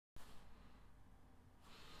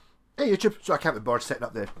Hey YouTube, so I can't be bored setting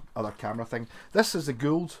up the other camera thing. This is the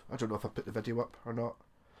Gould. I don't know if I put the video up or not.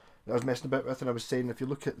 I was messing about with, and I was saying if you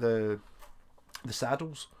look at the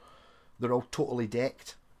saddles, they're all totally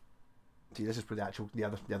decked. See, this is where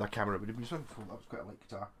the other camera would have been. So that was quite a light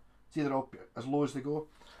guitar. See, they're all as low as they go.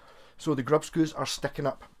 So the grub screws are sticking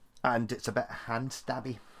up, and it's a bit hand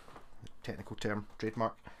stabby. Technical term,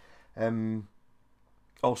 trademark.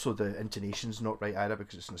 Also, the intonation's not right either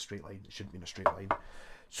because it's in a straight line. It shouldn't be in a straight line.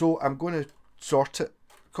 So I'm going to sort it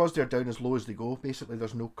because they're down as low as they go. Basically,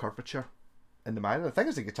 there's no curvature in the manner. The thing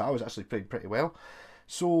is, the guitar was actually played pretty well.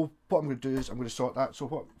 So what I'm going to do is I'm going to sort that.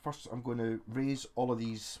 So first I'm going to raise all of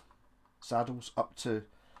these saddles up to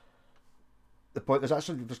the point.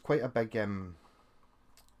 There's quite a big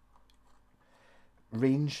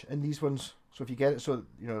range in these ones. So if you get it, so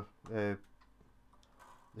you know the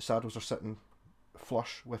saddles are sitting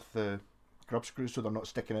flush with the grub screws, so they're not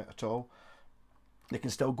sticking out at all. They can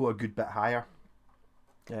still go a good bit higher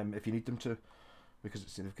if you need them to, because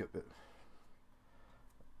they've got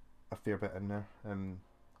a fair bit in there. I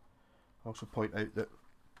also point out that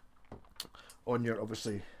on your,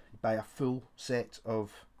 obviously, you buy a full set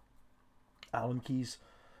of Allen keys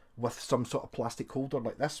with some sort of plastic holder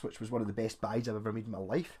like this, which was one of the best buys I've ever made in my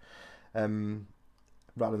life.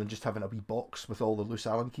 Rather than just having a wee box with all the loose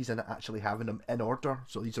Allen keys in it, actually having them in order.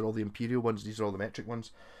 So these are all the Imperial ones, these are all the metric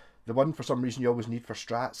ones. The one for some reason you always need for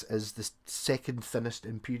strats is the second thinnest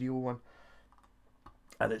Imperial one,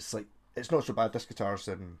 and it's like, it's not so bad. This guitar's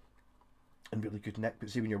in really good nick,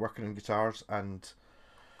 but see when you're working on guitars and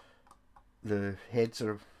the heads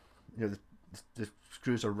are, you know, the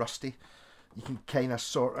screws are rusty, you can kind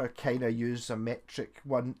of use a metric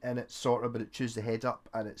one in it, sort of, but it chews the head up,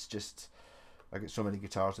 and it's just, I get so many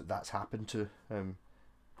guitars that's happened to.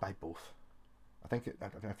 Buy both. I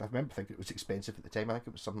remember thinking it was expensive at the time. I think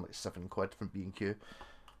it was something like £7 from B&Q,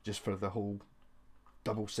 just for the whole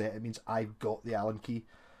double set. It means I've got the Allen key.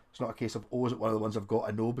 It's not a case of, oh, is it one of the ones I've got?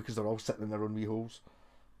 I know, because they're all sitting in their own wee holes.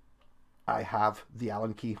 I have the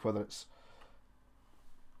Allen key, whether it's,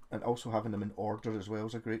 and also having them in order as well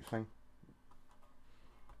is a great thing.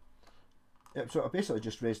 Yep, so I basically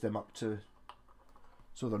just raised them up to,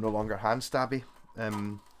 so they're no longer hand stabby,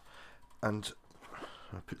 and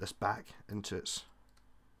I'll put this back into its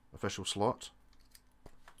official slot.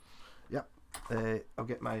 Yep, I'll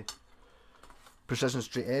get my precision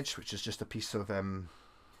straight edge, which is just a piece of, I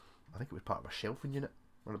think it was part of a shelving unit,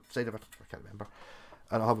 or the side of it, I can't remember.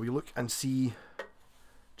 And I'll have a wee look and see,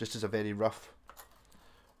 just as a very rough,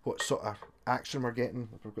 what sort of action we're getting.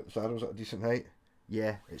 If we've got the saddles at a decent height.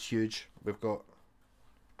 Yeah, it's huge. We've got,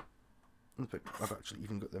 I've actually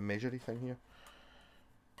even got the measuring thing here.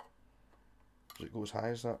 Does it go as high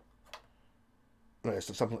as that? No,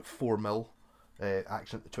 it's something like 4mm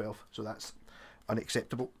action at the 12, so that's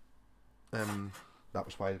unacceptable. That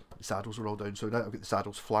was why the saddles were all down. So now I've got the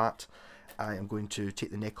saddles flat, I am going to take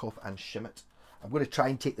the neck off and shim it. I'm going to try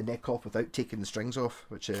and take the neck off without taking the strings off,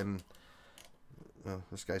 which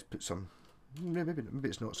this guy's put some, maybe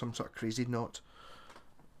it's not some sort of crazy knot.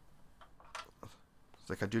 It's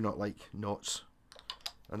like, I do not like knots.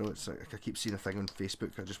 I know it's like, I keep seeing a thing on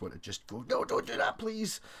Facebook, I just want to just go, no, don't do that,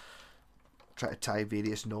 please. Try to tie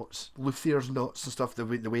various knots, luthier's knots and stuff, the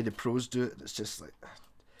way the pros do it. It's just like,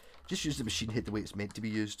 just use the machine head the way it's meant to be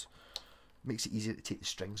used. Makes it easier to take the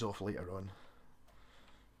strings off later on.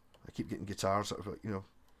 I keep getting guitars that are, you know,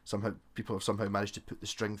 somehow people have somehow managed to put the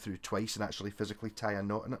string through twice and actually physically tie a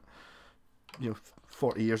knot in it. You know,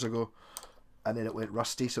 40 years ago, and then it went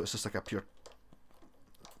rusty, so it's just like a pure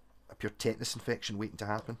tetanus infection waiting to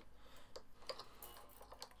happen.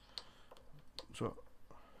 So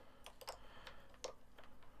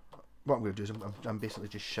what I'm going to do is I'm basically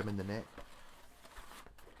just shimming the neck.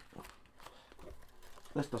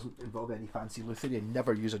 This doesn't involve any fancy luthier. You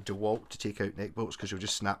never use a DeWalt to take out neck bolts because you'll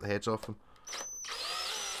just snap the heads off them.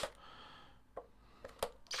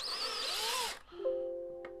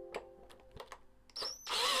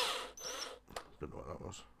 Don't know what that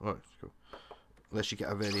was. Alright, cool. Unless you get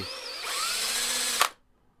a very...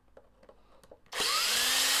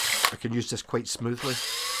 I can use this quite smoothly.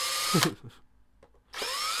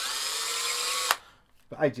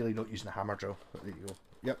 But ideally not using a hammer drill. But there you go.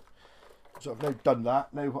 Yep. So I've now done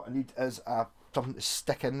that. Now what I need is something to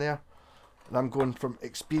stick in there. And I'm going from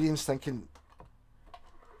experience thinking...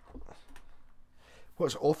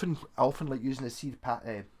 What's often like using the seed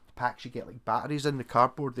packs you get like batteries in the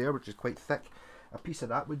cardboard there, which is quite thick. A piece of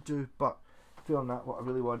that would do, but feeling that what I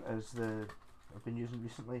really want is I've been using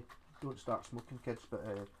recently, don't start smoking kids, but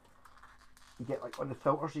you get like on the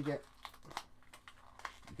filters you get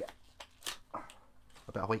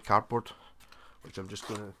a bit of white cardboard, which I'm just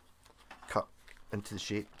going to into the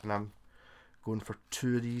shape, and I'm going for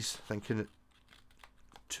 2 of these, thinking that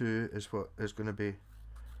 2 is what is going to be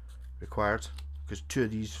required, because 2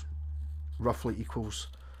 of these roughly equals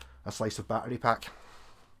a slice of battery pack.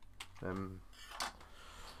 So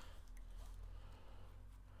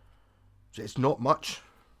it's not much.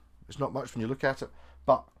 It's not much when you look at it,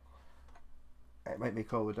 but it might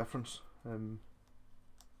make all the difference. I don't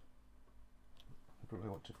really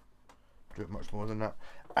want to do it much more than that.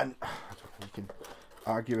 And I don't know, you can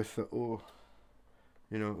argue with it. Oh,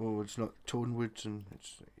 you know, oh, it's not tone woods, and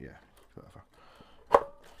it's, yeah, whatever.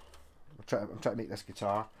 I'm trying to make this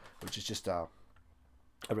guitar, which is just a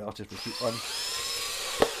relatively cheap one,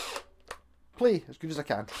 play as good as I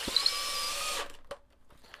can.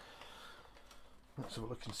 Let's have a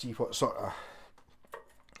look and see what sort of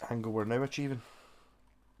angle we're now achieving.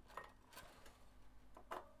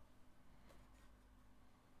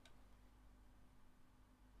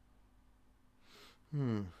 I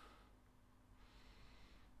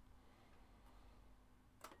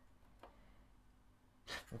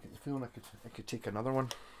get the feeling I could take another one.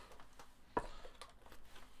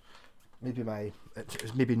 Maybe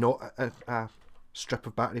it's maybe not a strip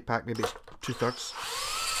of battery pack. Maybe it's 2/3.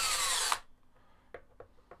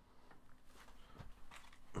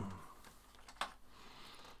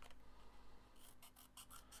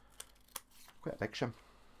 Quite a big shim,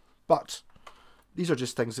 but these are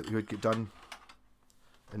just things that we would get done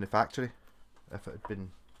in the factory if it had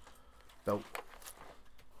been built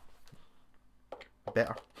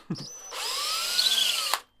better. I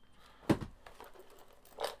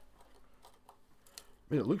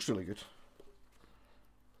mean, it looks really good.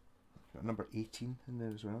 Got number 18 in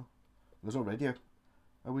there as well. There's already a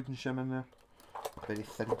wooden shim in there, a very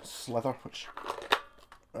thin slither, which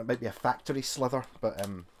it might be a factory slither, but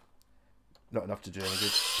not enough to do any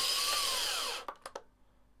good.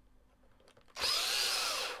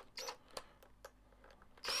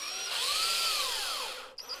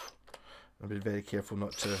 I'll be very careful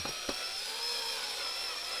not to,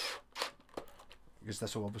 because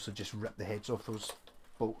this will obviously just rip the heads off those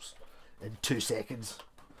bolts in 2 seconds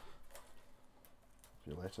if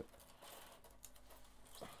you let it.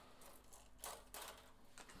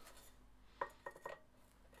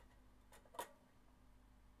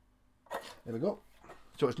 There we go.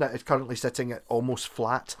 So it's currently sitting at almost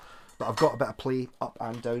flat, but I've got a bit of play up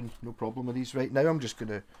and down, no problem with these right now. I'm just going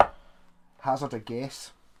to hazard a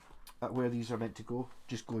guess at where these are meant to go,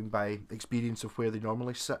 just going by experience of where they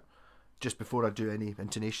normally sit, just before I do any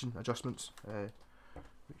intonation adjustments. Make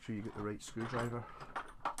sure you get the right screwdriver,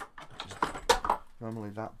 which is normally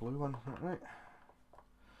that blue one, right?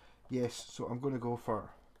 Yes, so I'm going to go for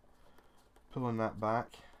pulling that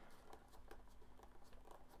back.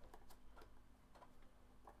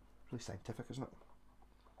 Really scientific, isn't it?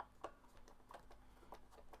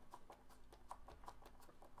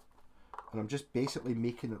 And I'm just basically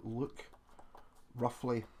making it look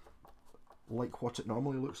roughly like what it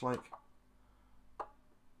normally looks like.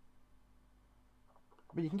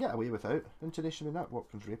 But you can get away without intonation in that.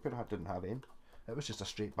 Watkins Rapier didn't have any. It was just a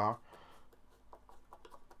straight bar.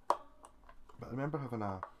 But I remember having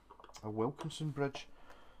a Wilkinson bridge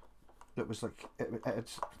that was like, it had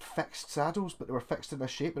fixed saddles, but they were fixed in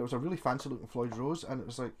this shape, but it was a really fancy looking Floyd Rose, and it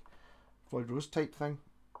was like Floyd Rose type thing.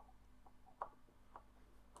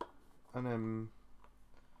 And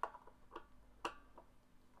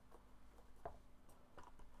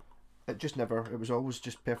it just never, it was always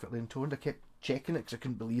just perfectly intoned. I kept checking it because I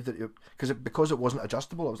couldn't believe that because it wasn't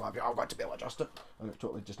adjustable, I was like, I've got to be able to adjust it, and it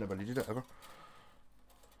totally just never needed it ever.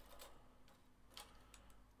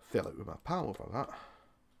 Fell out with my pal over that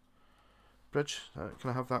bridge. Can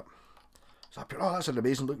I have that? So oh, that's an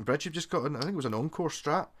amazing looking bridge you've just got. I think it was an Encore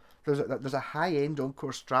Strat. There's a high end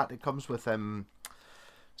Encore Strat. It comes with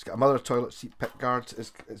it's got a mother toilet seat pick guard.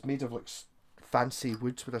 It's made of like fancy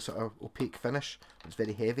woods with a sort of opaque finish. It's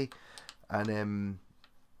very heavy, and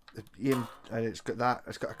it's got that.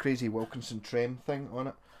 It's got a crazy Wilkinson trem thing on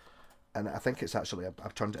it, and I think it's actually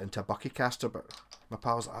I've turned it into a bucky caster. But my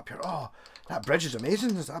pal's up here. Oh, that bridge is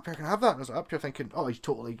amazing. Is up here? Can I have that? And I was up here thinking, oh, he's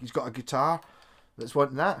got a guitar that's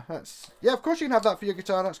wanting that. Yeah, of course you can have that for your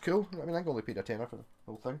guitar. That's cool. I mean, I only paid a tenner for the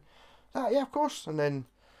whole thing. Yeah, of course. And then,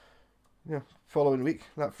 following week,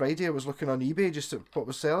 that Friday, I was looking on eBay just at what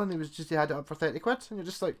was selling. He had it up for 30 quid, and you're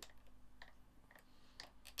just like,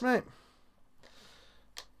 right.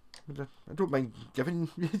 I don't mind giving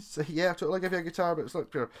you, yeah, I totally give you a guitar, but it's like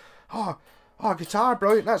pure, oh, guitar,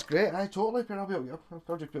 brilliant, that's great. I totally,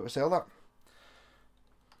 I'll just be able to sell that.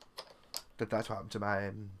 That's what happened to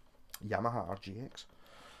my Yamaha RGX.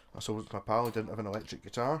 I sold it to my pal who didn't have an electric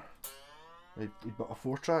guitar. He bought a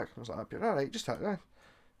 4-track. I was like, alright, just that.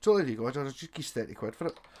 Totally you go. I just give 30 quid for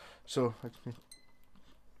it. So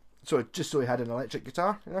just so he had an electric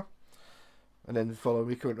guitar, you know. And then the following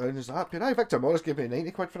week I went round and was like, Victor Morris gave me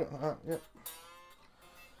 90 quid for it. Like that, yeah.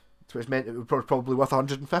 So it's meant it was probably worth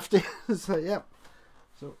 150. So yeah.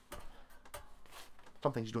 So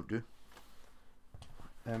some things you don't do.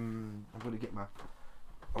 I'm going to get my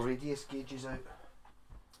radius gauges out,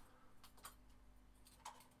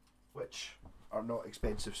 which are not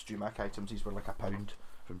expensive StewMac items. These were like £1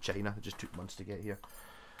 from China. It just took months to get here.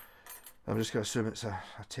 I'm just going to assume it's a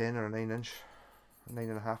 10 or a 9 inch, a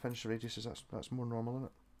 9.5 inch radius. That's more normal, isn't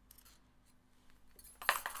it?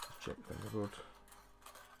 Let's check the road.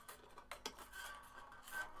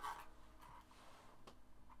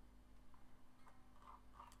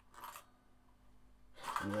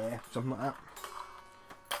 Yeah, something like that.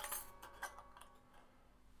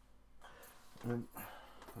 I don't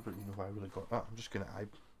even know why I really got that. I'm just going to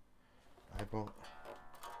eyeball it.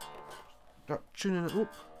 Start tuning it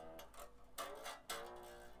up.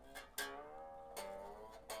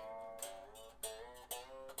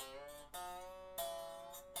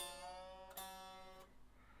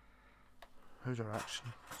 How's our action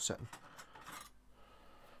sitting?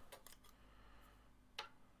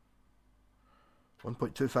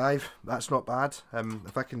 .25. That's not bad.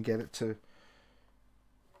 If I can get the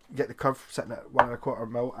curve sitting at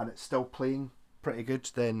 1.25 mil and it's still playing pretty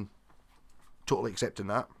good, then totally accepting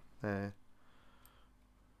that.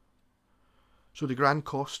 So the grand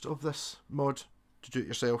cost of this mod to do it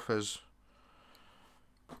yourself is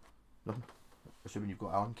nothing, assuming you've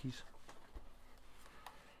got Allen keys.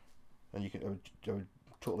 And I would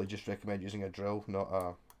totally just recommend using a drill,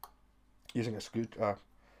 not using a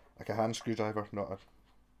like a hand screwdriver, not a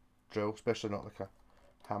drill, especially not like a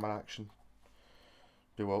hammer action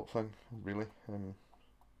DeWalt thing, really. Do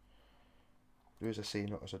as I say,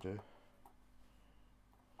 not as I do.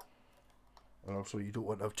 And also you don't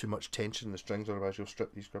want to have too much tension in the strings, otherwise you'll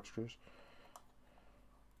strip these grub screws.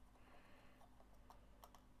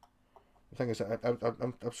 The thing is,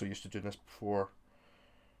 I'm so used to doing this before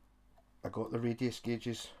I got the radius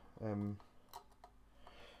gauges. Can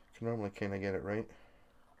normally kind of get it right.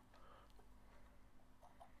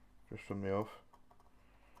 Just from me off.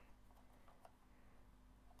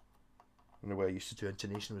 And the way I used to do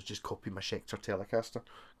intonation was just copy my Schecter Telecaster,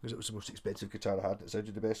 because it was the most expensive guitar I had. It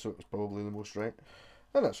sounded the best, so it was probably the most right.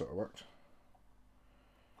 And that sort of worked.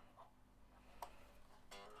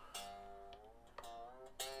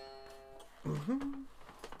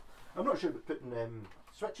 I'm not sure about putting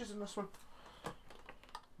switches in this one. It'd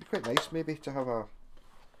be quite nice maybe to have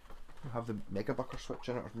the Megabucker switch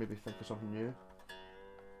in it, or maybe think of something new.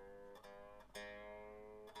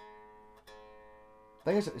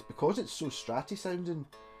 Thing is, it's because it's so stratty sounding,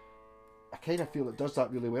 I kind of feel it does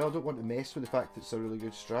that really well. I don't want to mess with the fact that it's a really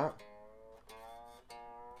good strat.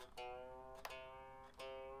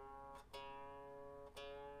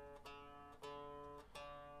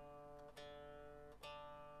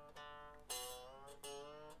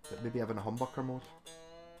 But maybe having a humbucker mode.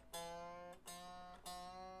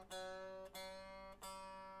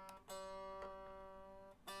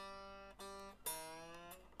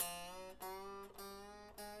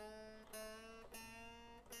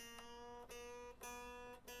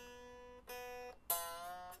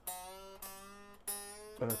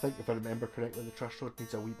 And I think if I remember correctly, the truss rod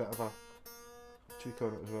needs a wee bit of a tweak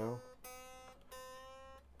on it as well.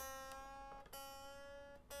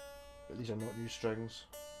 But these are not new strings.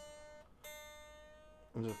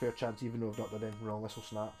 And there's a fair chance, even though I've not done anything wrong, this will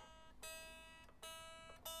snap.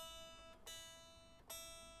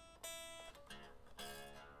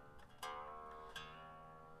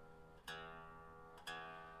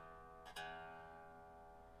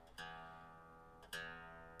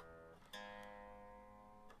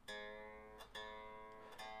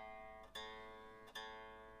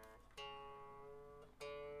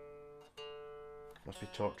 Must be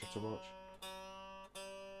torture to watch.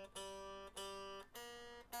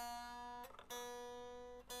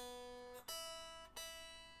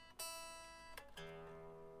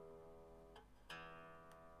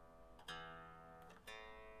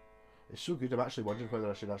 It's so good, I'm actually wondering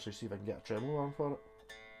whether I should actually see if I can get a tremolo on for it.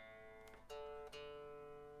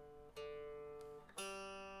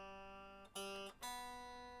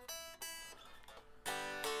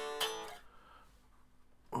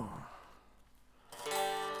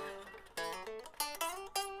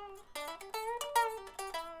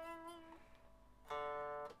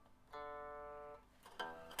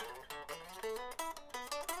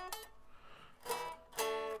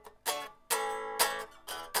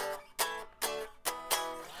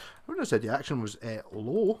 wouldn't have said the action was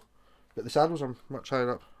low, but the saddles are much higher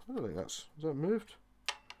up. I don't think that's... Has that moved?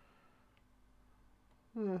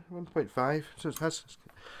 1.5, so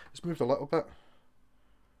it's moved a little bit.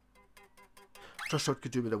 Truss rod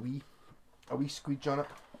could do with a wee squeege on it.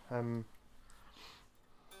 And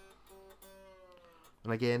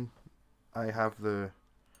again, I have the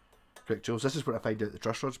correct tools. This is where I find out the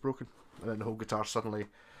truss rod's broken, and then the whole guitar suddenly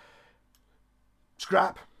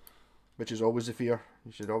scrap, which is always the fear.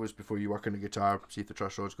 You should always, before you work on a guitar, see if the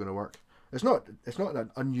truss rod's going to work. It's not in an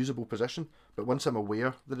unusable position, but once I'm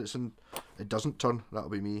aware that it doesn't turn, that'll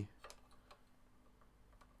be me.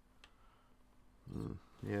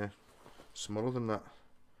 Yeah, smaller than that.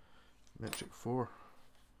 Metric 4.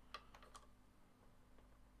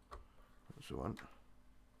 That's the one.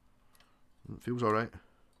 It feels alright.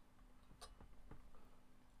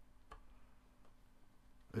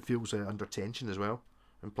 It feels under tension as well,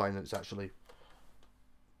 implying that it's actually...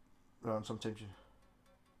 sometimes you...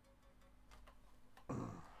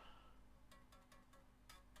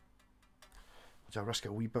 Would I risk it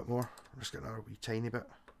a wee bit more? Risk it another wee tiny bit?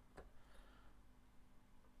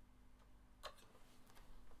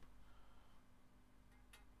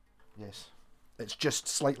 Yes. It's just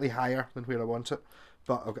slightly higher than where I want it,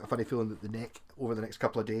 but I've got a funny feeling that the neck over the next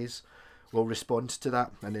couple of days will respond to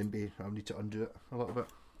that, and then I'll need to undo it a little bit.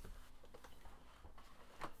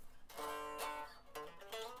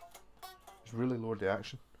 It's really lowered the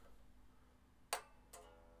action.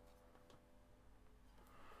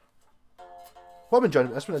 What I'm enjoying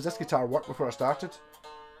about this one is this guitar worked before I started,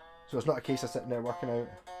 so it's not a case of sitting there working out.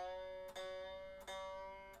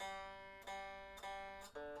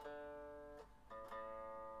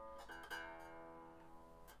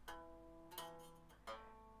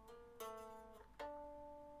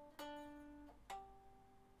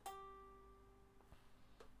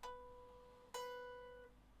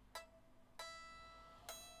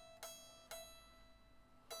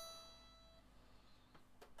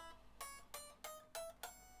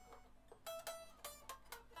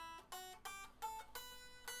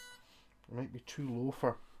 It might be too low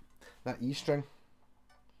for that E string.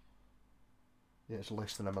 Yeah, it's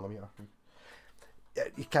less than a millimetre.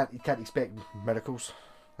 You can't expect miracles.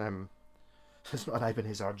 It's not an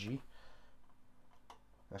Ibanez RG.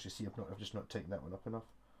 Actually, see, I've just not taken that one up enough.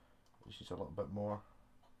 Just needs a little bit more.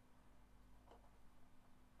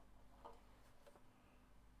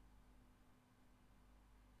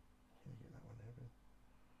 Can I get that one there?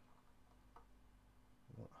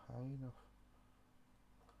 Not high enough.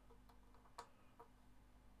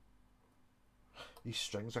 These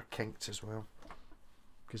strings are kinked as well,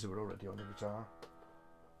 because they were already on the guitar.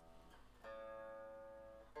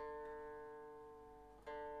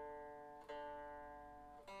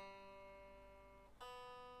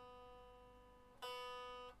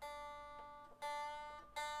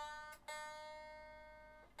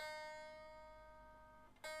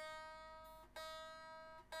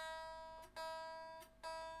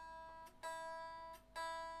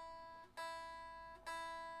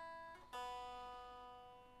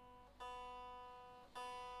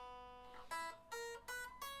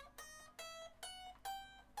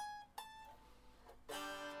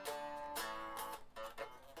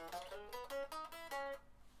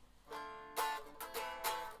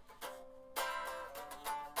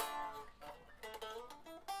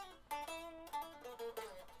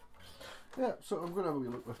 Yeah, so I'm going to have a wee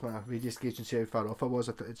look with my radius gauge and see how far off I was.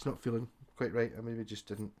 If it's not feeling quite right, I maybe just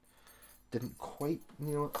didn't quite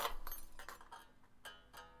nail it.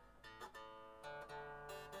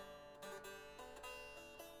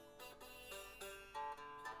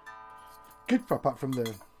 Good, for apart from the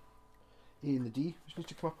A and the D, which needs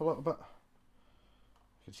to come up a little bit.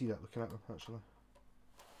 You can see that looking at them actually.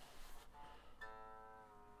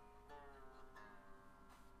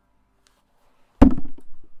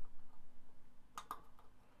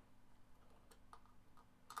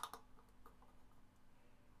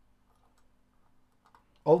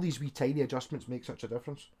 All these wee tiny adjustments make such a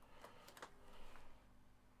difference.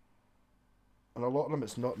 And a lot of them,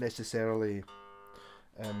 it's not necessarily,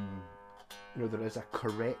 you know, there is a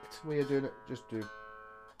correct way of doing it. Just do,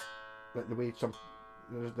 like the way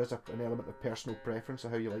there's an element of personal preference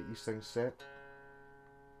of how you like these things set.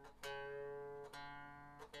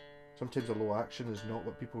 Sometimes a low action is not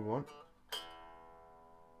what people want.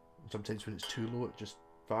 And sometimes when it's too low, it just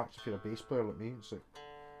farts. If you're a bass player like me, it's like...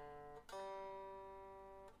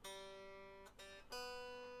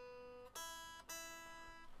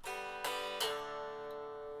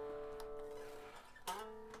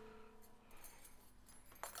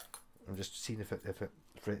 I'm just seeing if it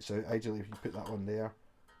frets out. Ideally, if you put that one there,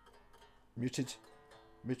 muted,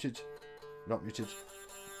 muted, not muted,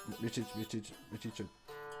 muted, muted, muted.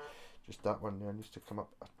 Just that one there needs to come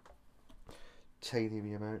up a tiny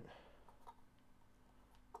wee amount.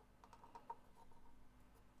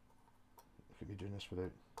 Look at me doing this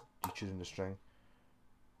without detuning the string.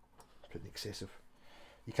 Putting excessive.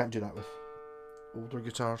 You can't do that with older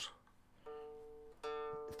guitars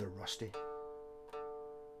if they're rusty.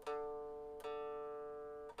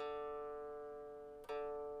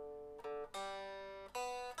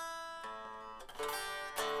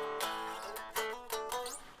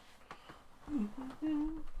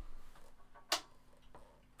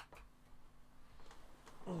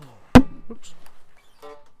 Oops.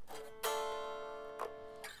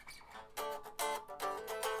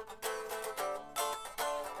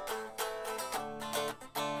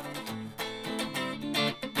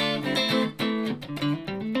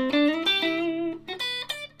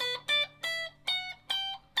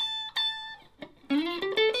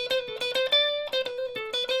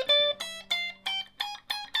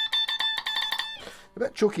 A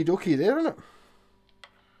bit choky dokey there, isn't it?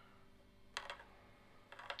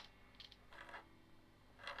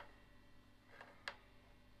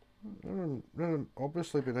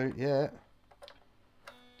 Obviously been out yet.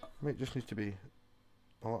 Might just need to be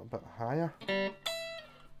a little bit higher.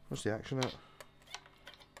 What's the action at?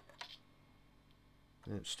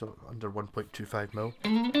 It's still under 1.25 mil.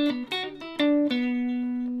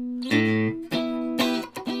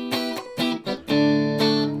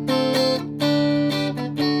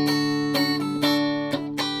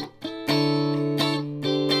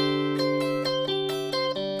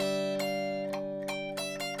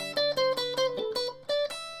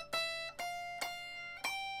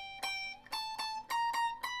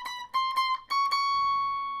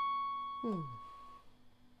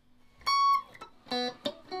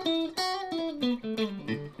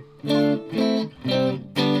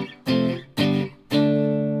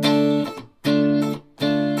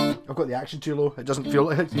 I've got the action too low. It doesn't feel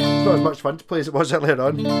like it's not as much fun to play as it was earlier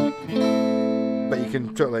on. But you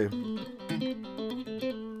can try like.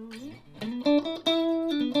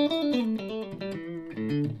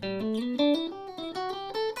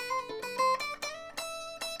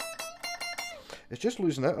 It's just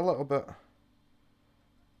losing it a little bit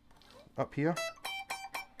up here.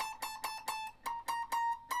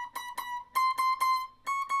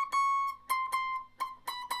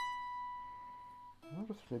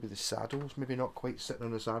 Maybe the saddle's maybe not quite sitting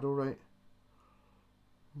on the saddle right.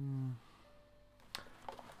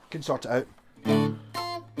 Can sort it out.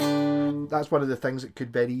 That's one of the things that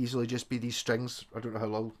could very easily just be these strings. I don't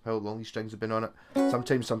know how long these strings have been on it.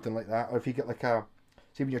 Sometimes something like that. Or if you get like a,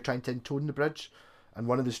 see when you're trying to intone the bridge and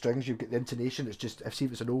one of the strings you get the intonation, it's just, if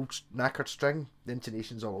it's an old knackered string, the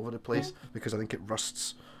intonation's all over the place because I think it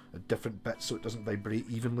rusts at different bits so it doesn't vibrate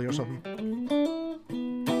evenly or something.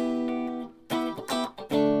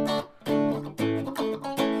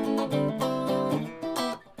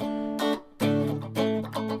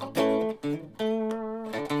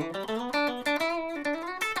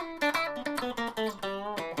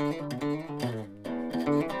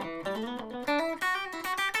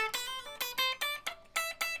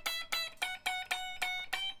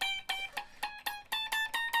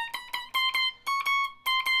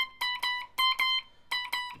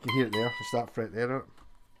 You can hear it there, it's that fret there,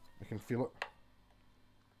 I can feel it.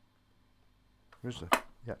 Where's the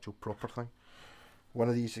actual proper thing? One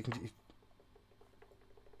of these you can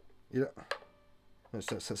hear it.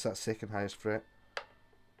 It's that second highest fret.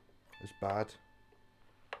 It's bad.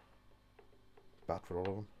 Bad for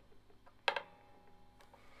all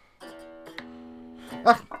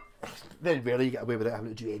of them. Very rarely you get away with it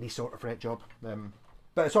having to do any sort of fret job.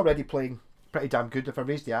 But it's already playing pretty damn good. If I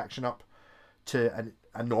raise the action up to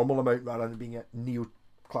a normal amount rather than being at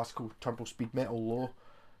neoclassical turbo speed metal low,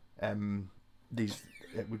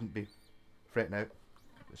 it wouldn't be fretting out.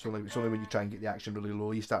 It's only when you try and get the action really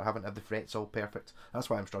low you start having to have the frets all perfect. That's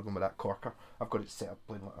why I'm struggling with that corker. I've got it set up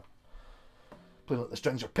playing like the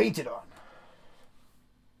strings are painted on.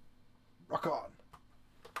 Rock on.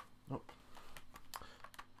 Nope.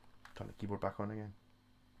 Turn the keyboard back on again.